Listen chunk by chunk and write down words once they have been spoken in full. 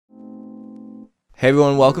Hey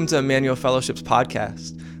everyone, welcome to Emmanuel Fellowship's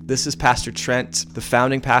podcast. This is Pastor Trent, the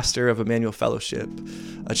founding pastor of Emmanuel Fellowship,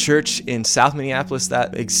 a church in South Minneapolis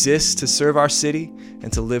that exists to serve our city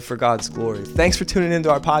and to live for God's glory. Thanks for tuning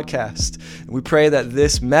into our podcast. We pray that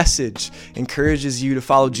this message encourages you to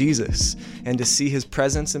follow Jesus and to see his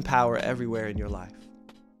presence and power everywhere in your life.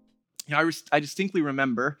 You know, I distinctly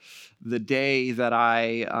remember the day that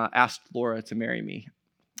I asked Laura to marry me.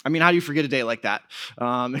 I mean, how do you forget a day like that?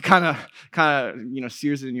 It kind of,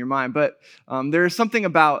 sears it in your mind. But there is something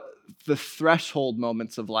about the threshold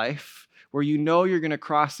moments of life where you know you're going to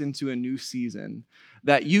cross into a new season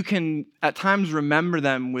that you can at times remember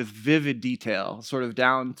them with vivid detail, sort of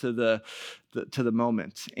down to the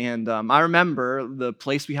moment. And I remember the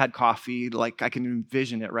place we had coffee, like I can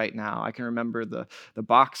envision it right now. I can remember the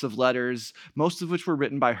box of letters, most of which were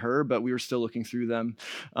written by her, but we were still looking through them.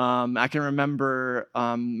 I can remember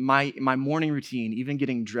my morning routine, even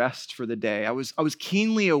getting dressed for the day. I was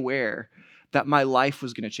keenly aware that my life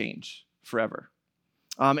was going to change forever.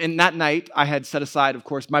 And that night, I had set aside, of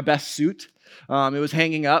course, my best suit. It was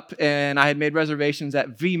hanging up, and I had made reservations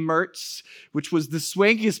at V Mertz, which was the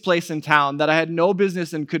swankiest place in town that I had no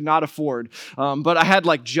business and could not afford. But I had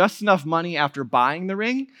just enough money after buying the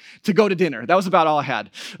ring to go to dinner. That was about all I had.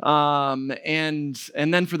 And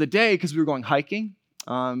then for the day, because we were going hiking,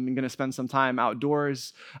 I'm going to spend some time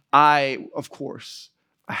outdoors, I, of course,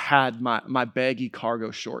 had my baggy cargo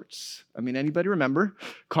shorts. I mean, anybody remember?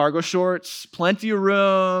 Cargo shorts, plenty of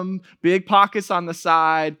room, big pockets on the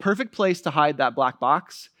side, perfect place to hide that black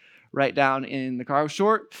box right down in the cargo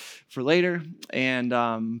short for later. And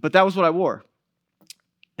but that was what I wore.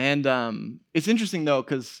 And it's interesting though,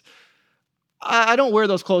 because I don't wear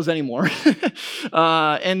those clothes anymore.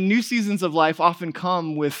 And new seasons of life often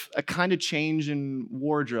come with a kind of change in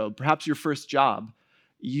wardrobe. Perhaps your first job,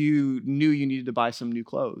 you knew you needed to buy some new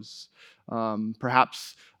clothes.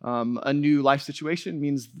 Perhaps a new life situation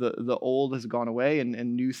means the old has gone away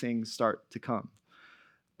and new things start to come.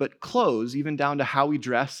 But clothes, even down to how we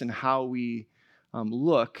dress and how we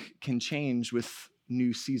look, can change with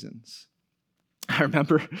new seasons. I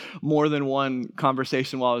remember more than one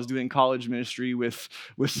conversation while I was doing college ministry with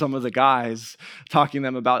some of the guys, talking to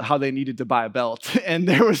them about how they needed to buy a belt. And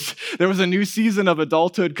there was a new season of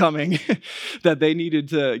adulthood coming that they needed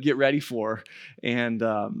to get ready for. And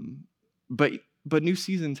but new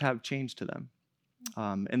seasons have changed to them.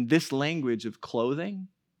 And this language of clothing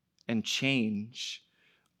and change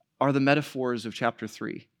are the metaphors of chapter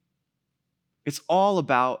 3. It's all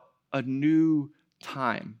about a new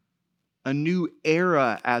time. A new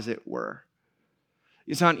era, as it were.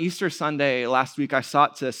 It's on Easter Sunday last week, I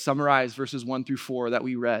sought to summarize verses 1 through 4 that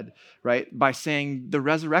we read, right? By saying the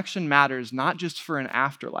resurrection matters not just for an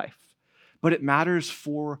afterlife, but it matters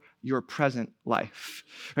for your present life,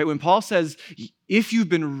 right? When Paul says, if you've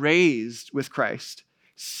been raised with Christ,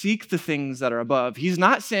 seek the things that are above, he's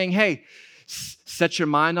not saying, hey, set your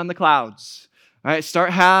mind on the clouds, right?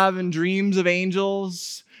 Start having dreams of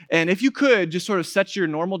angels. And if you could, just sort of set your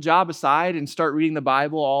normal job aside and start reading the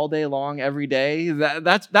Bible all day long, every day.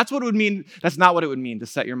 That's what it would mean. That's not what it would mean to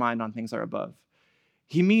set your mind on things that are above.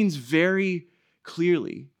 He means very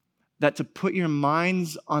clearly that to put your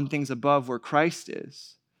minds on things above where Christ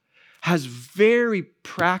is has very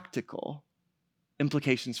practical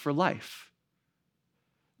implications for life.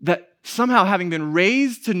 That somehow having been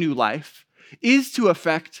raised to new life is to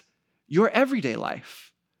affect your everyday life.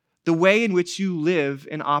 The way in which you live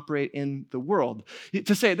and operate in the world.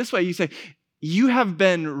 To say it this way, you say, you have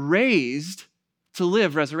been raised to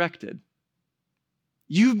live resurrected.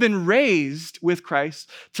 You've been raised with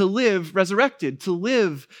Christ to live resurrected, to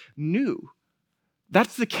live new.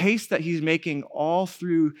 That's the case that he's making all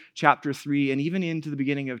through chapter 3 and even into the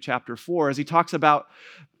beginning of chapter 4 as he talks about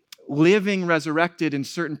living resurrected in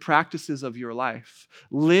certain practices of your life,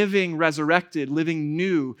 living resurrected, living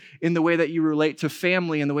new in the way that you relate to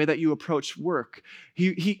family and the way that you approach work.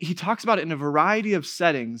 He talks about it in a variety of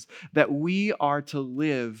settings that we are to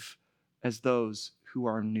live as those who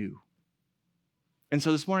are new. And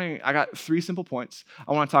so this morning, I got 3 simple points.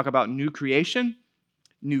 I want to talk about new creation,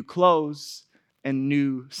 new clothes, and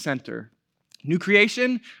new center. New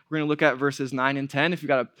creation, we're going to look at verses 9 and 10. If you've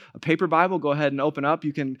got a paper Bible, go ahead and open up.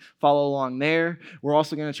 You can follow along there. We're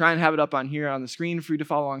also going to try and have it up on here on the screen for you to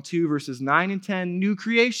follow along too. Verses 9 and 10, new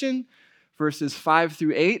creation. Verses 5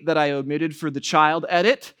 through 8 that I omitted for the child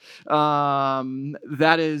edit.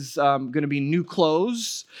 That is going to be new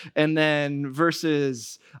clothes. And then verse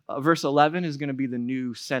 11 is going to be the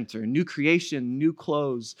new center. New creation, new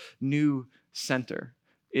clothes, new center.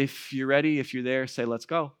 If you're ready, if you're there, say, let's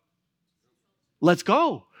go. Let's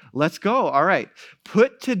go. Let's go. All right.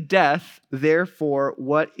 Put to death, therefore,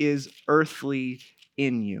 what is earthly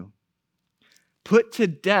in you. Put to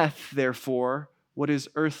death, therefore, what is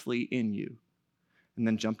earthly in you. And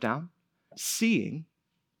then jump down. Seeing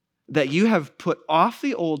that you have put off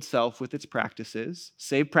the old self with its practices.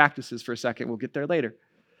 Save practices for a second. We'll get there later.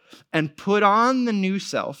 And put on the new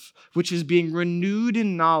self, which is being renewed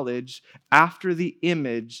in knowledge after the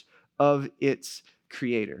image of its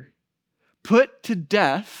creator. Put to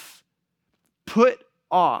death, put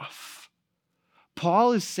off.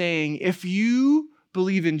 Paul is saying, if you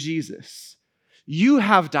believe in Jesus, you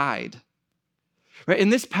have died. Right?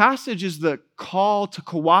 And this passage is the call to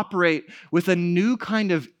cooperate with a new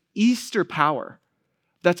kind of Easter power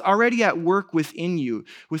that's already at work within you,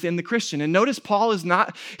 within the Christian. And notice Paul is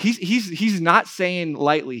not, he's not saying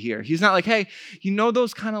lightly here. He's not like, hey, you know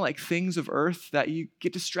those kind of like things of earth that you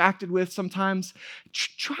get distracted with sometimes?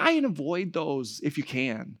 Try and avoid those if you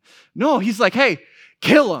can. No, he's like, hey,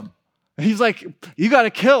 kill them. He's like, you got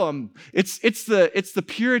to kill them. It's the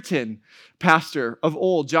Puritan pastor of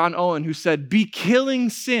old, John Owen, who said, be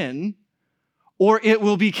killing sin or it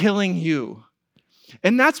will be killing you.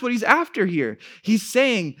 And that's what he's after here. He's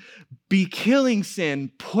saying, be killing sin,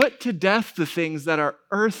 put to death the things that are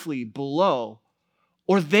earthly below,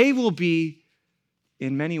 or they will be,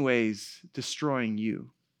 in many ways, destroying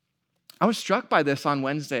you. I was struck by this on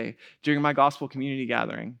Wednesday during my gospel community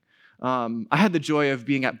gathering. I had the joy of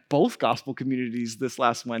being at both gospel communities this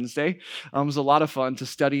last Wednesday. It was a lot of fun to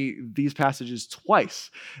study these passages twice.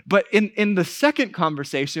 But in the second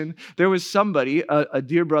conversation, there was somebody, a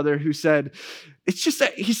dear brother, who said, it's just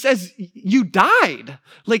that he says, you died.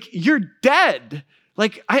 Like, you're dead.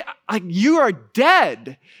 Like, you are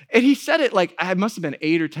dead. And he said it like, it must have been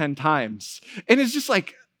 8 or 10 times. And it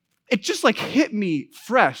just hit me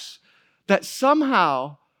fresh that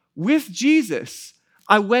somehow with Jesus,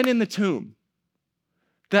 I went in the tomb,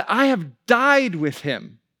 that I have died with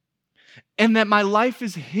him, and that my life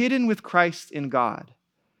is hidden with Christ in God.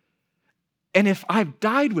 And if I've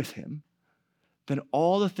died with him, then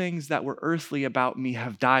all the things that were earthly about me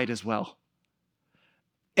have died as well.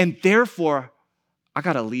 And therefore, I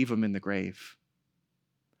got to leave them in the grave.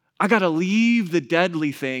 I got to leave the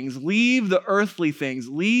deadly things, leave the earthly things,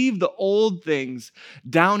 leave the old things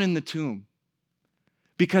down in the tomb.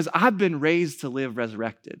 Because I've been raised to live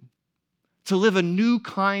resurrected, to live a new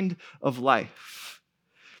kind of life.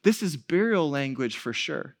 This is burial language for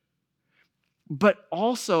sure. But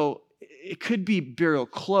also, it could be burial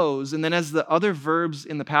clothes. And then as the other verbs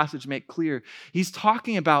in the passage make clear, he's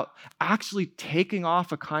talking about actually taking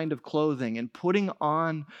off a kind of clothing and putting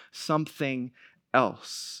on something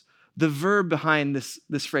else. The verb behind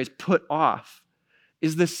this phrase, put off,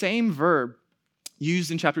 is the same verb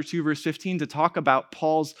used in chapter 2, verse 15 to talk about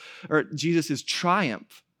Jesus'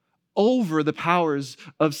 triumph over the powers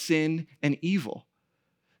of sin and evil.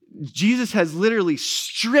 Jesus has literally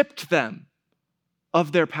stripped them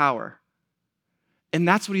of their power. And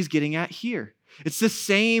that's what he's getting at here. It's the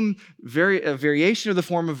same variation of the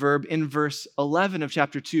form of verb in verse 11 of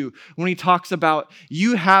chapter 2 when he talks about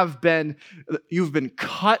you've been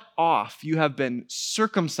cut off, you have been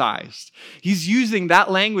circumcised. He's using that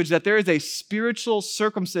language that there is a spiritual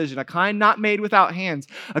circumcision, a kind not made without hands,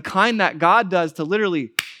 a kind that God does to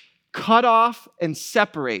literally cut off and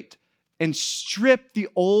separate and strip the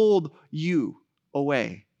old you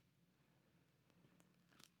away.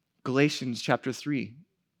 Galatians chapter 3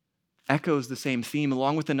 echoes the same theme,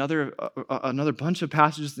 along with another bunch of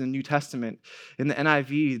passages in the New Testament. In the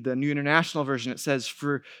NIV, the New International Version, it says,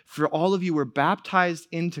 For all of you were baptized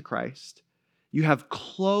into Christ. You have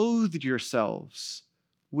clothed yourselves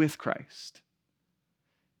with Christ.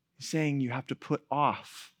 He's saying you have to put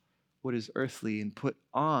off what is earthly and put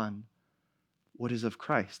on what is of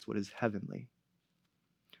Christ, what is heavenly.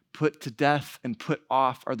 Put to death and put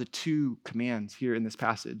off are the two commands here in this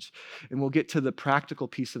passage. And we'll get to the practical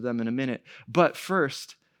piece of them in a minute. But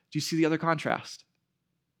first, do you see the other contrast?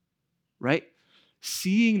 Right?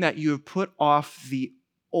 Seeing that you have put off the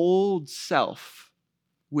old self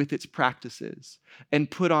with its practices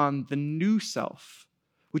and put on the new self,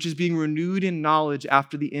 which is being renewed in knowledge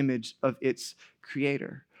after the image of its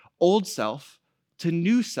creator. Old self to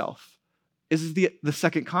new self is the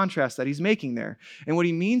second contrast that he's making there. And what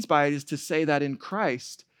he means by it is to say that in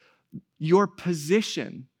Christ, your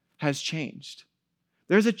position has changed.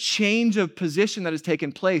 There's a change of position that has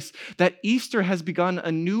taken place, that Easter has begun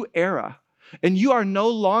a new era. And you are no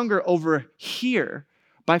longer over here.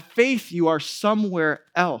 By faith, you are somewhere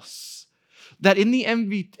else. That in the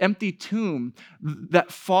empty tomb,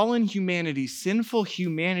 that fallen humanity, sinful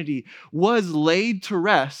humanity was laid to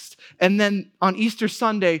rest. And then on Easter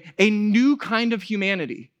Sunday, a new kind of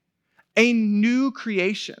humanity, a new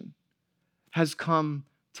creation has come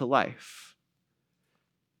to life.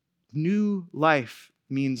 New life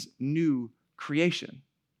means new creation.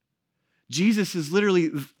 Jesus is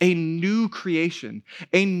literally a new creation,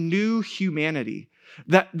 a new humanity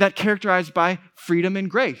that characterized by freedom and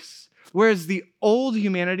grace. Whereas the old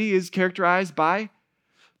humanity is characterized by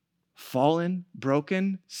fallen,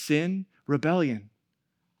 broken, sin, rebellion.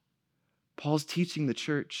 Paul's teaching the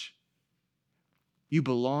church, you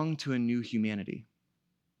belong to a new humanity.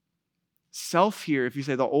 Self here, if you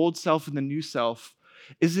say the old self and the new self,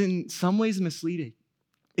 is in some ways misleading.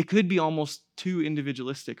 It could be almost too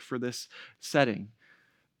individualistic for this setting,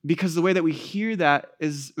 because the way that we hear that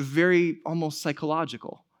is very almost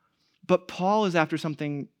psychological. But Paul is after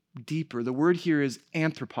something deeper. The word here is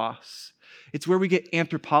anthropos. It's where we get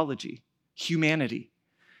anthropology, humanity.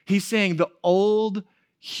 He's saying the old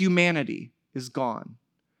humanity is gone.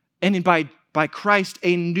 And by Christ,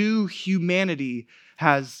 a new humanity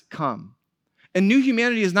has come. And new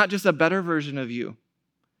humanity is not just a better version of you.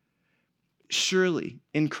 Surely,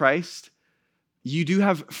 in Christ, you do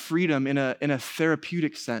have freedom in a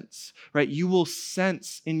therapeutic sense, right? You will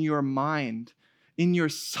sense in your mind, in your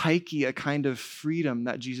psyche, a kind of freedom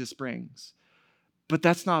that Jesus brings. But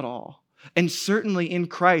that's not all. And certainly in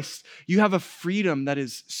Christ, you have a freedom that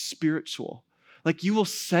is spiritual. Like you will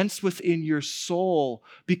sense within your soul,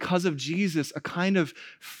 because of Jesus, a kind of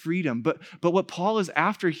freedom. But what Paul is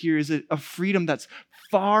after here is a freedom that's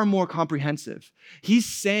far more comprehensive. He's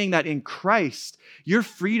saying that in Christ, your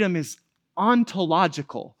freedom is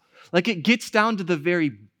ontological. Like it gets down to the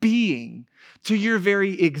very being, to your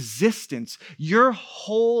very existence. Your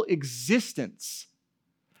whole existence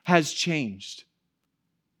has changed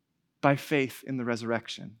by faith in the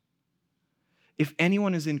resurrection. If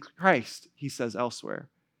anyone is in Christ, he says elsewhere,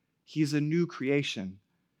 he is a new creation.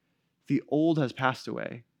 The old has passed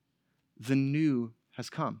away. The new has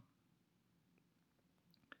come.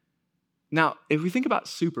 Now, if we think about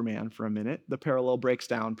Superman for a minute, the parallel breaks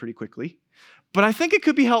down pretty quickly. But I think it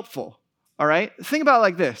could be helpful, all right? Think about it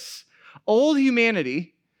like this. Old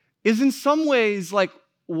humanity is in some ways like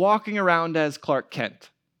walking around as Clark Kent,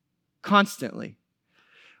 constantly.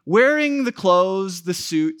 Wearing the clothes, the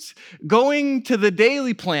suits, going to the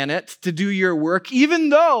Daily Planet to do your work, even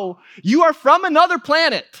though you are from another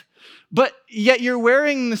planet, but yet you're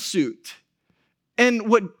wearing the suit. And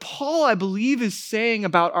what Paul, I believe, is saying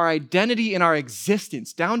about our identity and our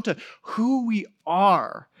existence, down to who we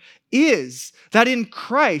are, is that in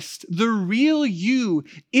Christ, the real you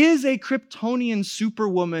is a Kryptonian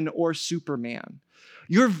superwoman or superman.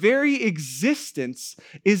 Your very existence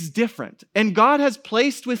is different. And God has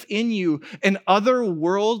placed within you an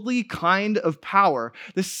otherworldly kind of power,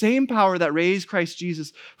 the same power that raised Christ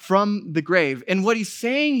Jesus from the grave. And what he's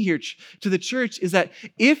saying here to the church is that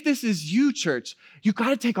if this is you, church, you got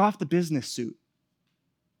to take off the business suit.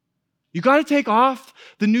 You got to take off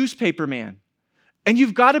the newspaper man. And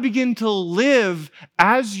you've got to begin to live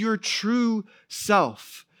as your true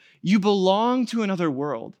self. You belong to another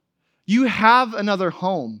world. You have another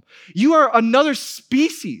home. You are another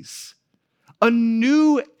species, a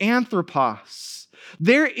new anthropos.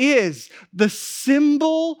 There is the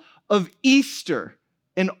symbol of Easter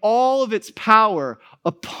and all of its power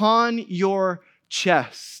upon your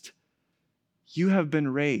chest. You have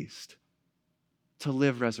been raised to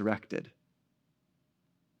live resurrected,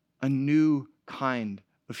 a new kind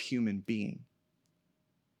of human being.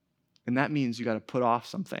 And that means you got to put off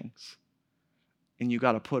some things. And you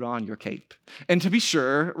got to put on your cape. And to be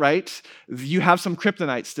sure, right, you have some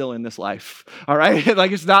kryptonite still in this life, all right?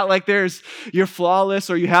 Like it's not like you're flawless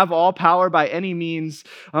or you have all power by any means.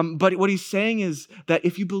 But what he's saying is that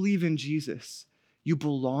if you believe in Jesus, you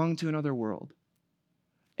belong to another world.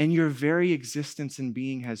 And your very existence and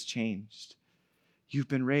being has changed. You've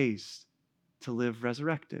been raised to live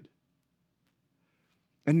resurrected.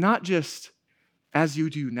 And not just as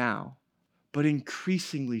you do now, but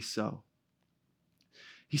increasingly so.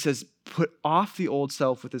 He says, put off the old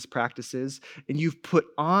self with its practices, and you've put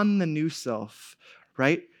on the new self,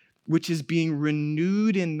 right? Which is being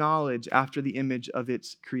renewed in knowledge after the image of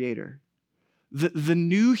its creator. The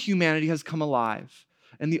new humanity has come alive,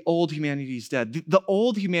 and the old humanity is dead. The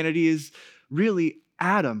old humanity is really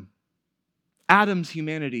Adam. Adam's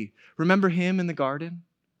humanity. Remember him in the garden?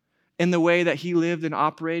 And the way that he lived and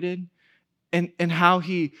operated? And how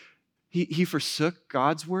he forsook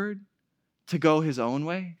God's word to go his own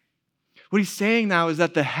way? What he's saying now is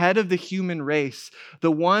that the head of the human race,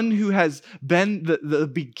 the one who has been the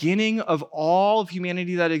beginning of all of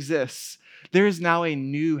humanity that exists, there is now a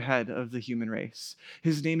new head of the human race.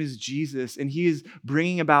 His name is Jesus, and he is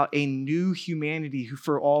bringing about a new humanity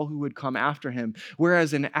for all who would come after him.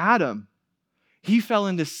 Whereas in Adam, he fell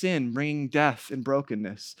into sin, bringing death and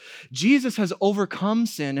brokenness. Jesus has overcome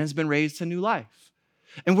sin and has been raised to new life.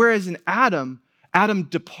 And whereas in Adam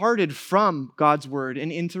departed from God's word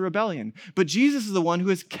and into rebellion. But Jesus is the one who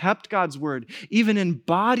has kept God's word, even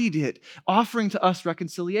embodied it, offering to us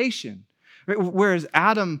reconciliation. Right? Whereas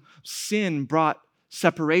Adam's sin brought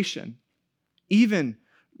separation, even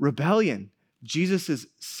rebellion, Jesus'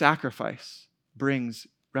 sacrifice brings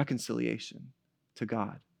reconciliation to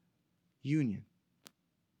God, union.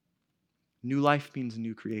 New life means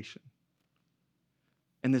new creation.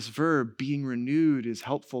 And this verb, being renewed, is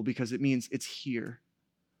helpful because it means it's here.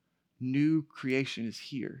 New creation is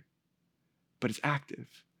here, but it's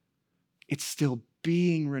active. It's still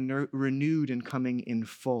being renewed and coming in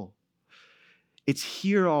full. It's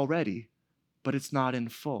here already, but it's not in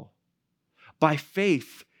full. By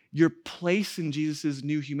faith, your place in Jesus'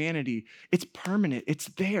 new humanity, it's permanent, it's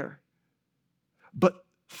there. But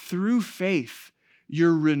through faith,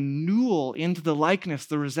 your renewal into the likeness,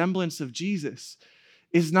 the resemblance of Jesus,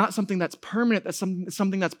 is not something that's permanent, that's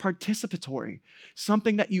something that's participatory,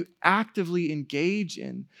 something that you actively engage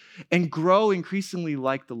in and grow increasingly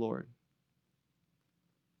like the Lord.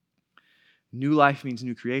 New life means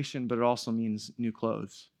new creation, but it also means new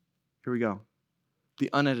clothes. Here we go. The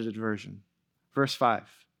unedited version. Verse 5.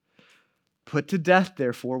 Put to death,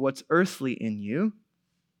 therefore, what's earthly in you.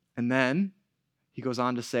 And then he goes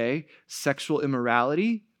on to say, sexual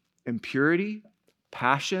immorality, impurity,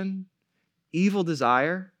 passion, evil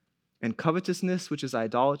desire, and covetousness, which is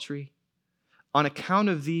idolatry. On account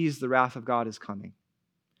of these, the wrath of God is coming.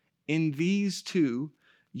 In these too,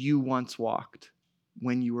 you once walked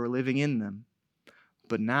when you were living in them.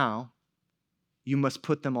 But now, you must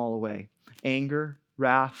put them all away. Anger,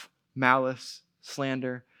 wrath, malice,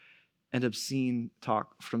 slander, and obscene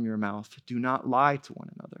talk from your mouth. Do not lie to one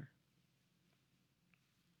another.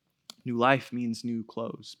 New life means new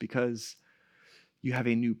clothes because you have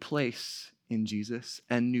a new place in Jesus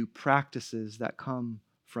and new practices that come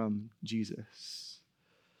from Jesus.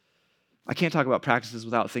 I can't talk about practices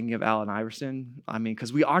without thinking of Allen Iverson.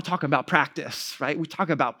 Because we are talking about practice, right? We talk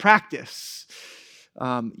about practice.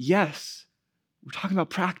 Yes, we're talking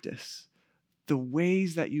about practice. The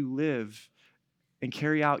ways that you live and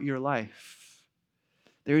carry out your life.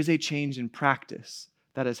 There is a change in practice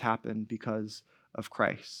that has happened because of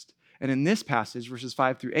Christ. And in this passage, verses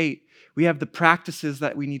 5 through 8, we have the practices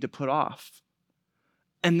that we need to put off.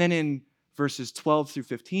 And then in verses 12 through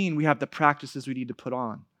 15, we have the practices we need to put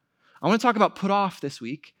on. I want to talk about put off this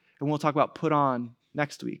week, and we'll talk about put on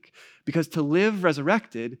next week. Because to live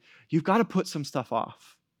resurrected, you've got to put some stuff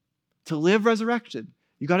off. To live resurrected,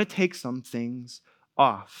 you've got to take some things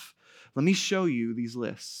off. Let me show you these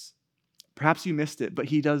lists. Perhaps you missed it, but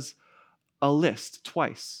he does a list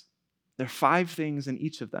twice. There are 5 things in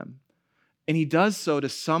each of them. And he does so to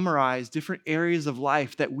summarize different areas of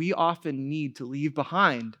life that we often need to leave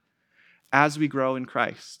behind as we grow in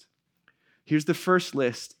Christ. Here's the first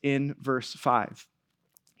list in verse 5.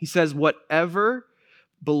 He says, whatever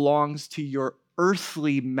belongs to your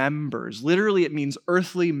earthly members. Literally, it means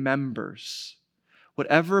earthly members.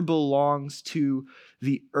 Whatever belongs to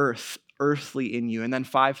the earth, earthly in you. And then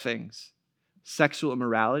 5 things. Sexual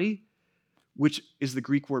immorality, which is the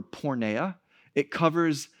Greek word porneia. It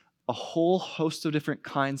covers a whole host of different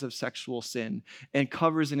kinds of sexual sin and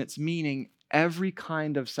covers in its meaning every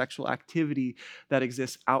kind of sexual activity that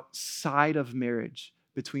exists outside of marriage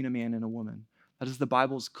between a man and a woman. That is the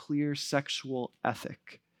Bible's clear sexual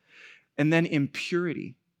ethic. And then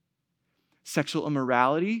impurity. Sexual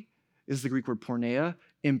immorality is the Greek word porneia.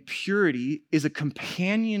 Impurity is a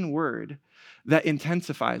companion word that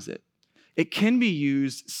intensifies it. It can be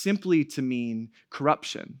used simply to mean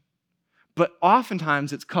corruption, but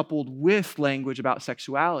oftentimes it's coupled with language about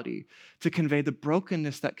sexuality to convey the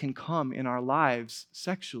brokenness that can come in our lives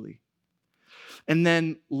sexually. And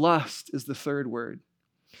then lust is the third word.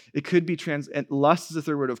 It could be lust is the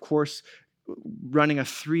third word, of course, running a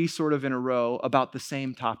 3 sort of in a row about the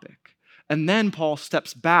same topic. And then Paul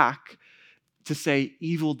steps back to say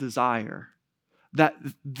evil desire. That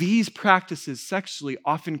these practices sexually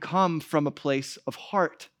often come from a place of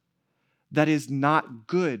heart that is not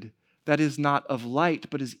good, that is not of light,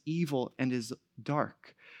 but is evil and is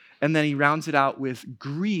dark. And then he rounds it out with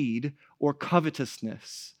greed or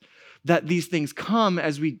covetousness. That these things come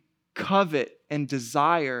as we covet and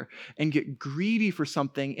desire and get greedy for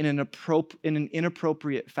something in an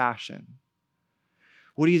inappropriate fashion.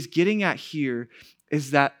 What he's getting at here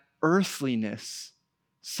is that earthliness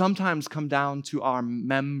sometimes come down to our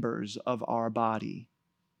members of our body.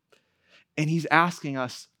 And he's asking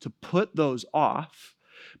us to put those off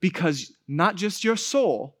because not just your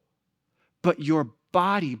soul, but your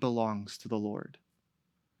body belongs to the Lord.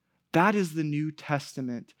 That is the New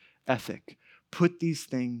Testament ethic. Put these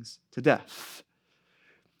things to death.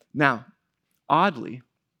 Now, oddly,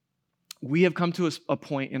 we have come to a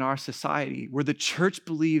point in our society where the church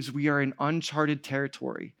believes we are in uncharted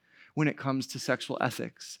territory when it comes to sexual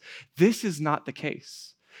ethics. This is not the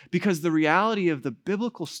case, because the reality of the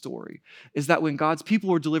biblical story is that when God's people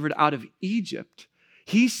were delivered out of Egypt,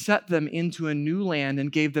 he set them into a new land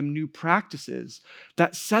and gave them new practices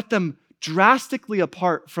that set them drastically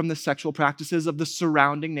apart from the sexual practices of the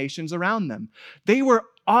surrounding nations around them. They were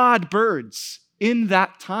odd birds in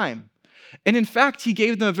that time. And in fact, he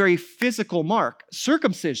gave them a very physical mark,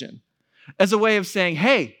 circumcision, as a way of saying,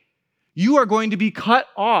 hey, you are going to be cut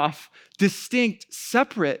off, distinct,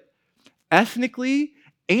 separate, ethnically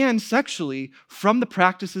and sexually from the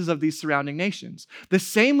practices of these surrounding nations. The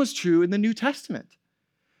same was true in the New Testament.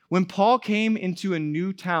 When Paul came into a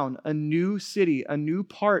new town, a new city, a new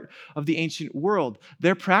part of the ancient world,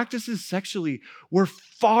 their practices sexually were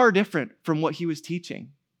far different from what he was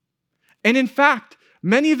teaching. And in fact,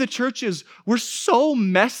 many of the churches were so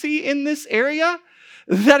messy in this area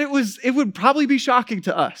that it would probably be shocking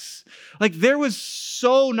to us. Like, there was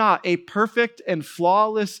so not a perfect and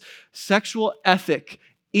flawless sexual ethic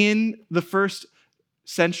in the first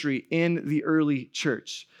century in the early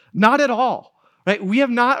church. Not at all. Right? We have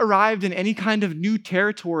not arrived in any kind of new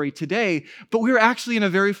territory today, but we're actually in a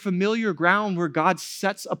very familiar ground where God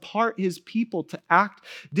sets apart his people to act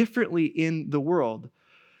differently in the world.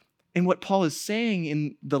 And what Paul is saying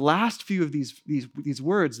in the last few of these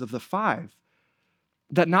words of the 5,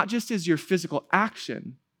 that not just is your physical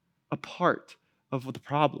action a part of the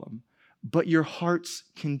problem, but your heart's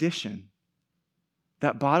condition.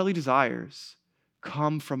 That bodily desires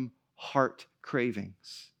come from heart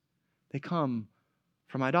cravings. They come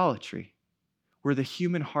from idolatry, where the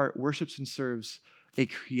human heart worships and serves a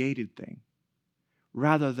created thing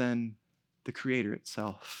rather than the Creator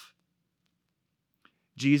itself.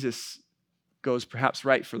 Jesus goes perhaps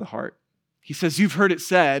right for the heart. He says, you've heard it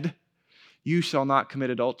said, you shall not commit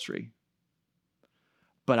adultery.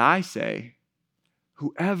 But I say,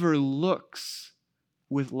 whoever looks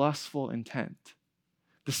with lustful intent,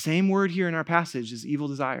 the same word here in our passage is evil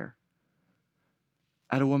desire,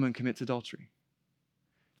 at a woman commits adultery.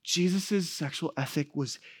 Jesus' sexual ethic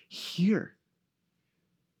was here.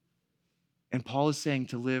 And Paul is saying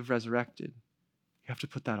to live resurrected, you have to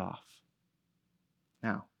put that off.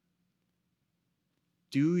 Now,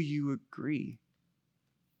 do you agree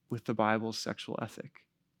with the Bible's sexual ethic?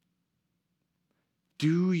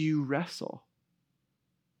 Do you wrestle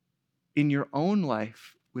in your own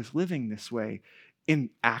life with living this way, in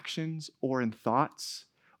actions or in thoughts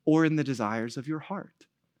or in the desires of your heart?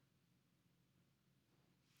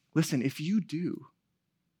 Listen, if you do,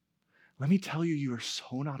 let me tell you, you are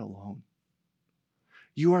so not alone.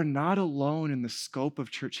 You are not alone in the scope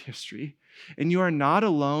of church history, and you are not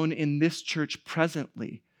alone in this church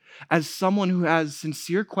presently as someone who has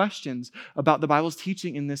sincere questions about the Bible's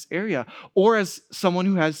teaching in this area, or as someone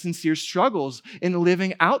who has sincere struggles in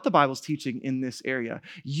living out the Bible's teaching in this area.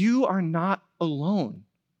 You are not alone.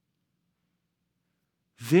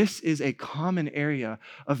 This is a common area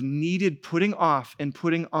of needed putting off and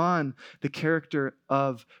putting on the character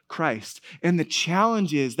of Christ. And the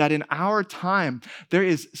challenge is that in our time, there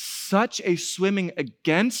is such a swimming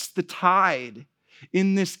against the tide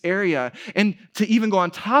in this area. And to even go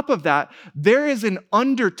on top of that, there is an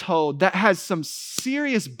undertow that has some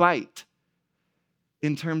serious bite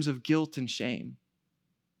in terms of guilt and shame.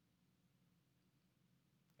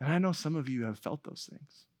 And I know some of you have felt those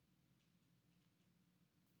things.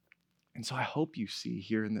 And so I hope you see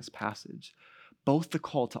here in this passage both the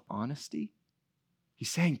call to honesty,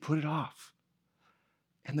 he's saying put it off,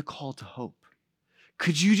 and the call to hope.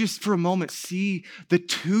 Could you just for a moment see the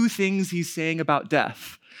two things he's saying about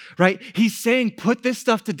death, right? He's saying put this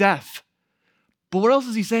stuff to death. But what else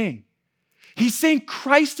is he saying? He's saying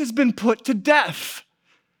Christ has been put to death.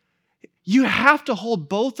 You have to hold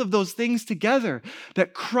both of those things together,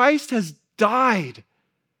 that Christ has died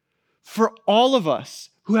for all of us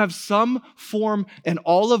who have some form, and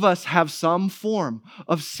all of us have some form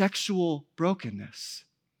of sexual brokenness.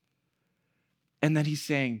 And then he's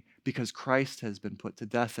saying, because Christ has been put to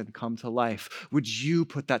death and come to life, would you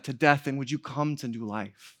put that to death and would you come to new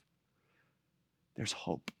life? there's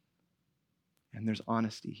hope and there's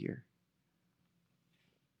honesty here.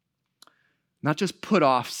 Not just put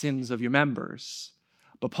off sins of your members,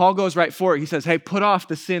 but Paul goes right for it. He says, hey, put off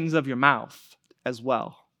the sins of your mouth as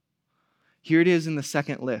well. Here it is in the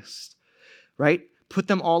second list, right? Put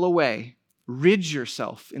them all away. Rid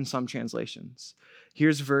yourself in some translations.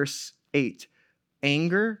 Here's verse 8.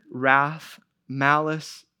 Anger, wrath,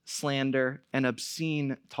 malice, slander, and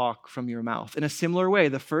obscene talk from your mouth. In a similar way,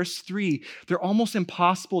 the first three, they're almost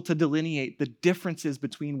impossible to delineate the differences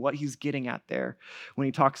between what he's getting at there when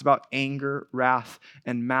he talks about anger, wrath,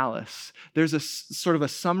 and malice. There's a sort of a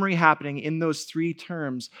summary happening in those three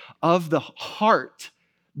terms of the heart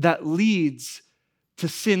that leads to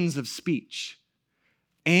sins of speech.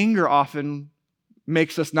 Anger often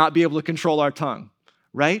makes us not be able to control our tongue,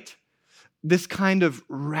 right? This kind of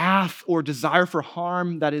wrath or desire for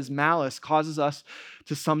harm that is malice causes us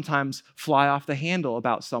to sometimes fly off the handle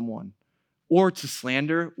about someone or to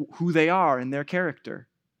slander who they are and their character.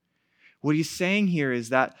 What he's saying here is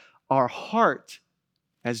that our heart,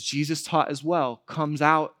 as Jesus taught as well, comes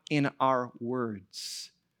out in our words.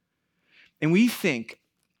 And we think,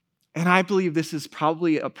 and I believe this is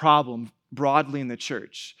probably a problem broadly in the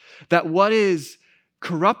church, that what is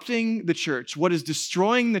corrupting the church, what is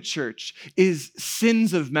destroying the church, is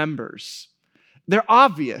sins of members. They're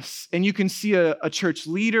obvious, and you can see a church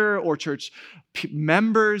leader or church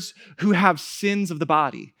members who have sins of the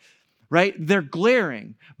body, right? They're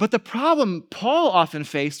glaring. But the problem Paul often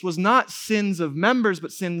faced was not sins of members,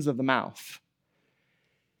 but sins of the mouth.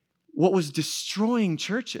 What was destroying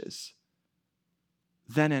churches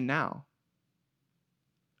then and now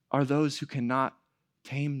are those who cannot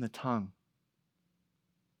tame the tongue.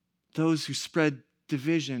 Those who spread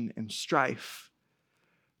division and strife.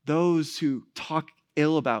 Those who talk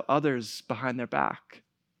ill about others behind their back.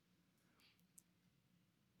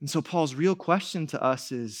 And so Paul's real question to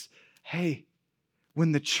us is, hey,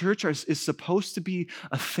 when the church is supposed to be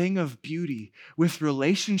a thing of beauty, with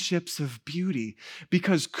relationships of beauty,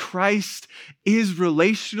 because Christ is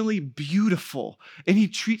relationally beautiful, and he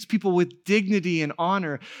treats people with dignity and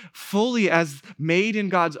honor, fully as made in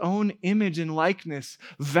God's own image and likeness,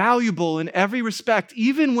 valuable in every respect,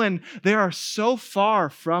 even when they are so far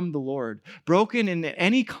from the Lord, broken in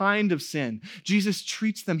any kind of sin. Jesus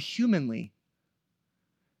treats them humanly,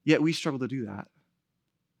 yet we struggle to do that.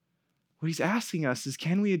 What he's asking us is,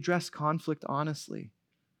 can we address conflict honestly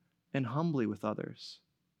and humbly with others?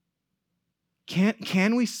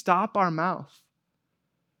 Can we stop our mouth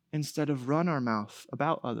instead of run our mouth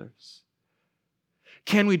about others?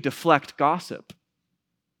 Can we deflect gossip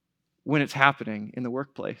when it's happening in the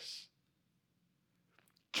workplace?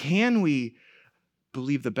 Can we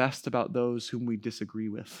believe the best about those whom we disagree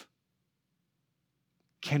with?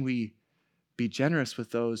 Can we be generous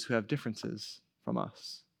with those who have differences from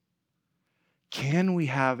us? Can we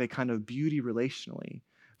have a kind of beauty relationally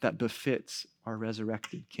that befits our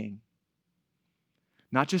resurrected King?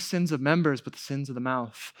 Not just sins of members, but the sins of the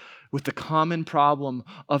mouth, with the common problem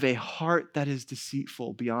of a heart that is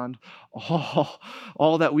deceitful beyond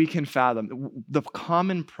all that we can fathom. The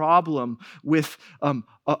common problem with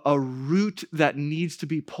a root that needs to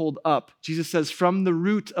be pulled up. Jesus says, from the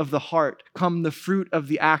root of the heart come the fruit of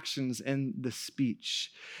the actions and the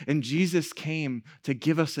speech. And Jesus came to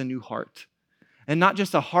give us a new heart. And not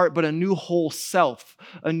just a heart, but a new whole self,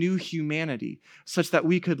 a new humanity, such that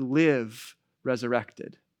we could live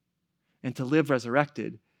resurrected. And to live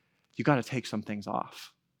resurrected, you got to take some things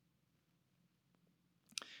off.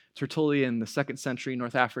 Tertullian, the 2nd century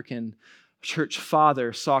North African church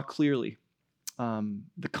father, saw clearly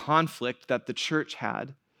the conflict that the church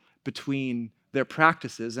had between their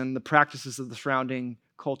practices and the practices of the surrounding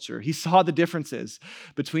culture. He saw the differences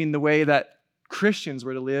between the way that Christians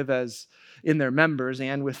were to live as in their members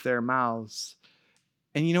and with their mouths.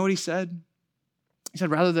 And you know what he said? He said,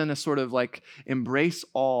 rather than a sort of like embrace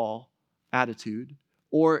all attitude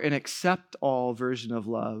or an accept all version of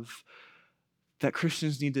love, that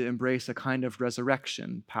Christians need to embrace a kind of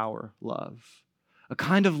resurrection power love. A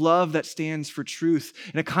kind of love that stands for truth,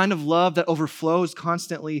 and a kind of love that overflows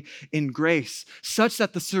constantly in grace, such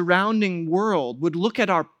that the surrounding world would look at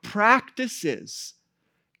our practices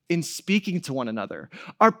in speaking to one another,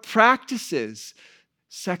 our practices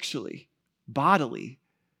sexually, bodily,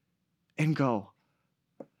 and go,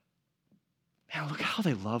 man, look at how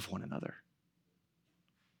they love one another.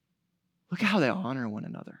 Look at how they honor one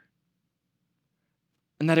another.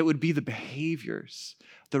 And that it would be the behaviors,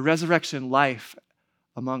 the resurrection life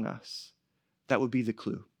among us, that would be the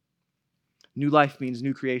clue. New life means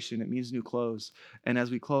new creation. It means new clothes. And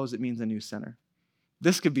as we close, it means a new center.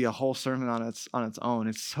 This could be a whole sermon on its own.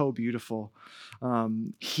 It's so beautiful.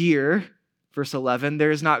 Here, verse 11,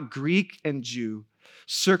 there is not Greek and Jew,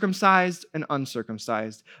 circumcised and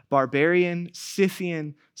uncircumcised, barbarian,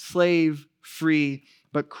 Scythian, slave, free,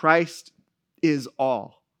 but Christ is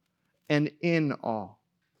all and in all.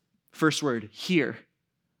 First word, here.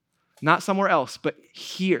 Not somewhere else, but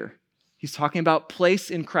here. He's talking about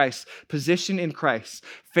place in Christ, position in Christ.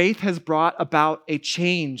 Faith has brought about a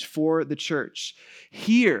change for the church.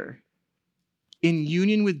 Here, in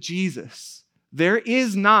union with Jesus, there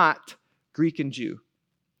is not Greek and Jew.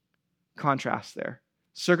 Contrast there.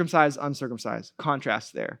 Circumcised, uncircumcised.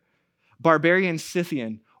 Contrast there. Barbarian,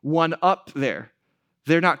 Scythian. One up there.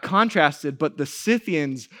 They're not contrasted, but the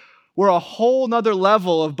Scythians were a whole nother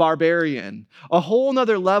level of barbarian, a whole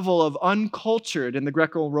nother level of uncultured in the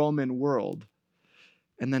Greco-Roman world.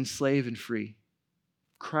 And then slave and free.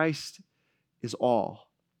 Christ is all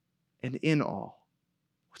and in all.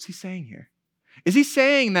 What's he saying here? Is he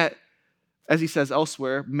saying that, as he says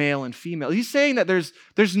elsewhere, male and female, is he saying that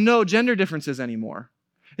there's no gender differences anymore?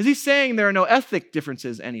 Is he saying there are no ethnic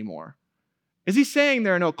differences anymore? Is he saying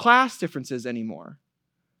there are no class differences anymore?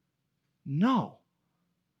 No.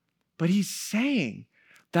 But he's saying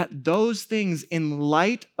that those things, in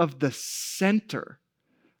light of the center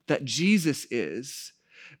that Jesus is,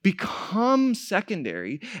 become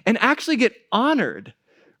secondary and actually get honored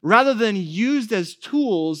rather than used as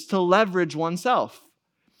tools to leverage oneself.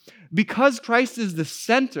 Because Christ is the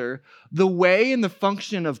center, the way and the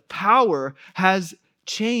function of power has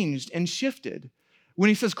changed and shifted. When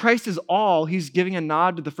he says Christ is all, he's giving a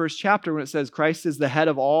nod to the first chapter when it says Christ is the head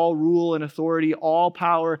of all rule and authority, all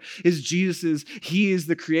power is Jesus's. He is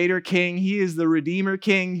the creator king. He is the redeemer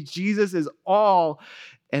king. Jesus is all.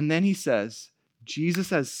 And then he says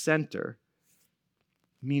Jesus as center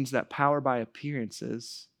means that power by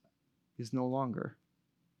appearances is no longer.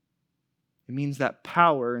 It means that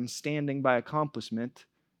power and standing by accomplishment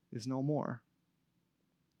is no more.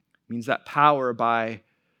 It means that power by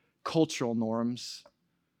cultural norms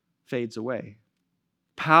fades away.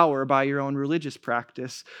 Power by your own religious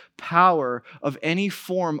practice, power of any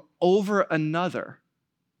form over another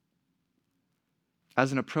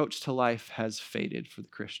as an approach to life has faded for the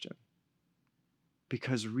Christian.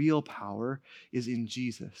 Because real power is in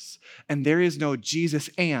Jesus. And there is no Jesus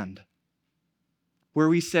and, where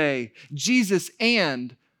we say Jesus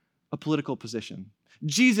and a political position,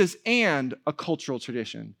 Jesus and a cultural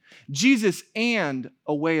tradition, Jesus and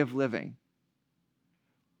a way of living.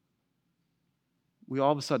 We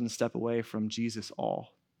all of a sudden step away from Jesus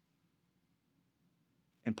all.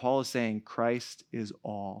 And Paul is saying Christ is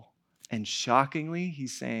all. And shockingly,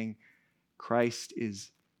 he's saying Christ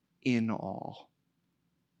is in all.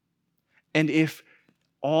 And if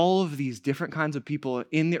all of these different kinds of people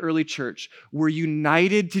in the early church were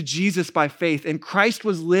united to Jesus by faith, and Christ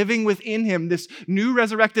was living within him this new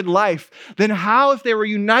resurrected life, then how, if they were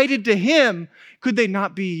united to him, could they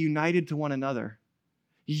not be united to one another?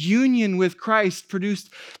 Union with Christ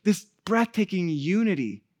produced this breathtaking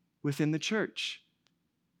unity within the church.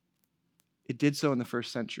 It did so in the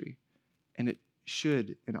first century, and it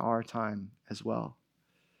should in our time as well.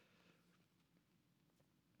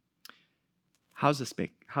 How does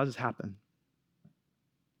this happen?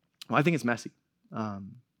 Well, I think it's messy.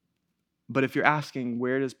 But if you're asking,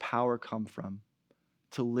 where does power come from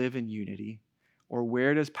to live in unity? Or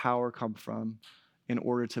where does power come from in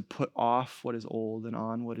order to put off what is old and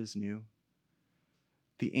on what is new?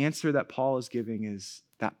 The answer that Paul is giving is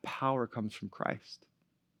that power comes from Christ.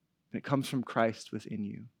 And it comes from Christ within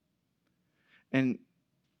you. And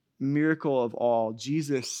miracle of all,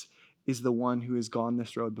 Jesus is the one who has gone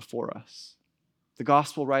this road before us. The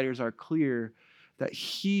gospel writers are clear that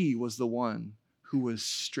he was the one who was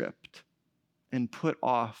stripped and put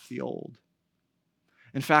off the old.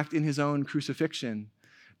 In fact, in his own crucifixion,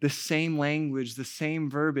 the same language, the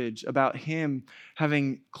same verbiage about him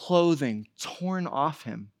having clothing torn off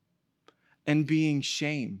him and being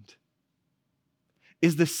shamed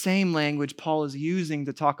is the same language Paul is using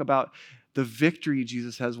to talk about the victory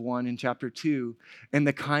Jesus has won in chapter 2 and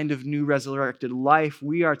the kind of new resurrected life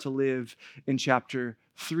we are to live in chapter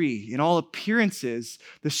 3. In all appearances,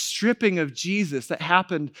 the stripping of Jesus that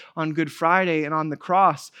happened on Good Friday and on the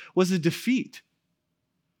cross was a defeat.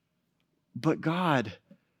 But God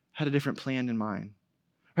had a different plan in mind.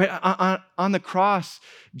 Right? On the cross,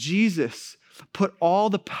 Jesus put all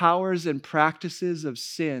the powers and practices of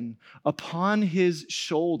sin upon his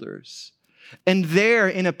shoulders, and there,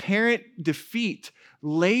 in apparent defeat,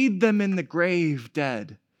 laid them in the grave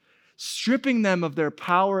dead, stripping them of their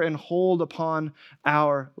power and hold upon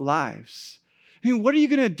our lives. I mean, what are you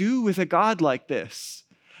going to do with a God like this?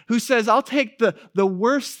 Who says, I'll take the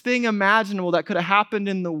worst thing imaginable that could have happened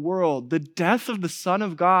in the world, the death of the Son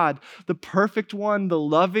of God, the perfect one, the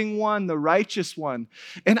loving one, the righteous one,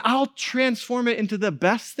 and I'll transform it into the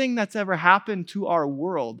best thing that's ever happened to our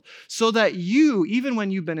world, so that you, even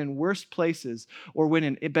when you've been in worse places or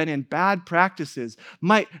been in bad practices,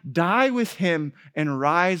 might die with him and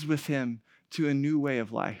rise with him to a new way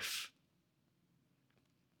of life.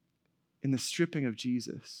 In the stripping of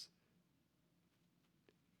Jesus,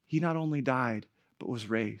 he not only died, but was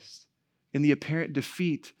raised. In the apparent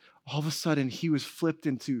defeat, all of a sudden, he was flipped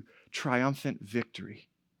into triumphant victory,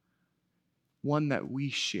 one that we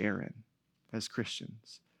share in as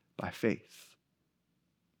Christians by faith.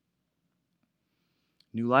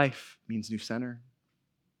 New life means new center.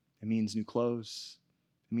 It means new clothes.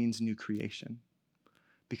 It means new creation.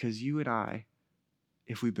 Because you and I,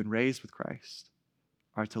 if we've been raised with Christ,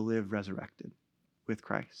 are to live resurrected with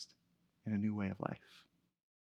Christ in a new way of life.